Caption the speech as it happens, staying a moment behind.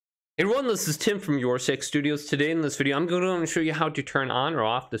Hey everyone, this is Tim from YourSixStudios. Today in this video, I'm going to show you how to turn on or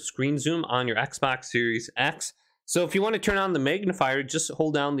off the screen zoom on your Xbox Series X. So if you want to turn on the magnifier, just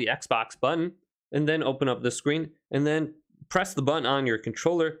hold down the Xbox button and then open up the screen and then press the button on your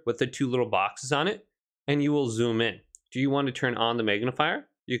controller with the two little boxes on it and you will zoom in. Do you want to turn on the magnifier?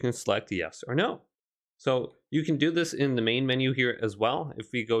 You can select yes or no. So you can do this in the main menu here as well.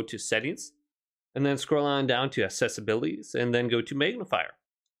 If we go to settings and then scroll on down to accessibilities and then go to magnifier.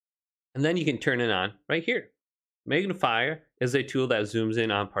 And then you can turn it on right here. Magnifier is a tool that zooms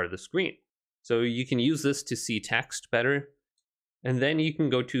in on part of the screen. So you can use this to see text better. And then you can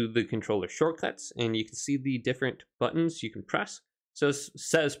go to the controller shortcuts and you can see the different buttons you can press. So it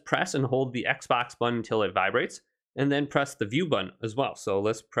says press and hold the Xbox button until it vibrates and then press the view button as well. So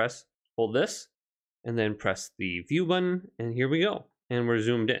let's hold this and then press the view button and here we go. And we're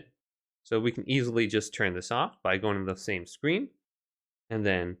zoomed in. So we can easily just turn this off by going to the same screen and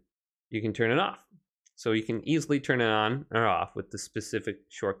then you can turn it off. So you can easily turn it on or off with the specific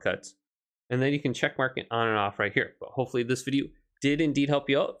shortcuts. And then you can check mark it on and off right here. But hopefully this video did indeed help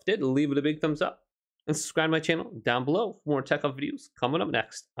you out. If it did, leave it a big thumbs up. And subscribe to my channel down below for more tech up videos coming up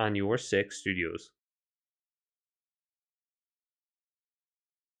next on YourSixStudios.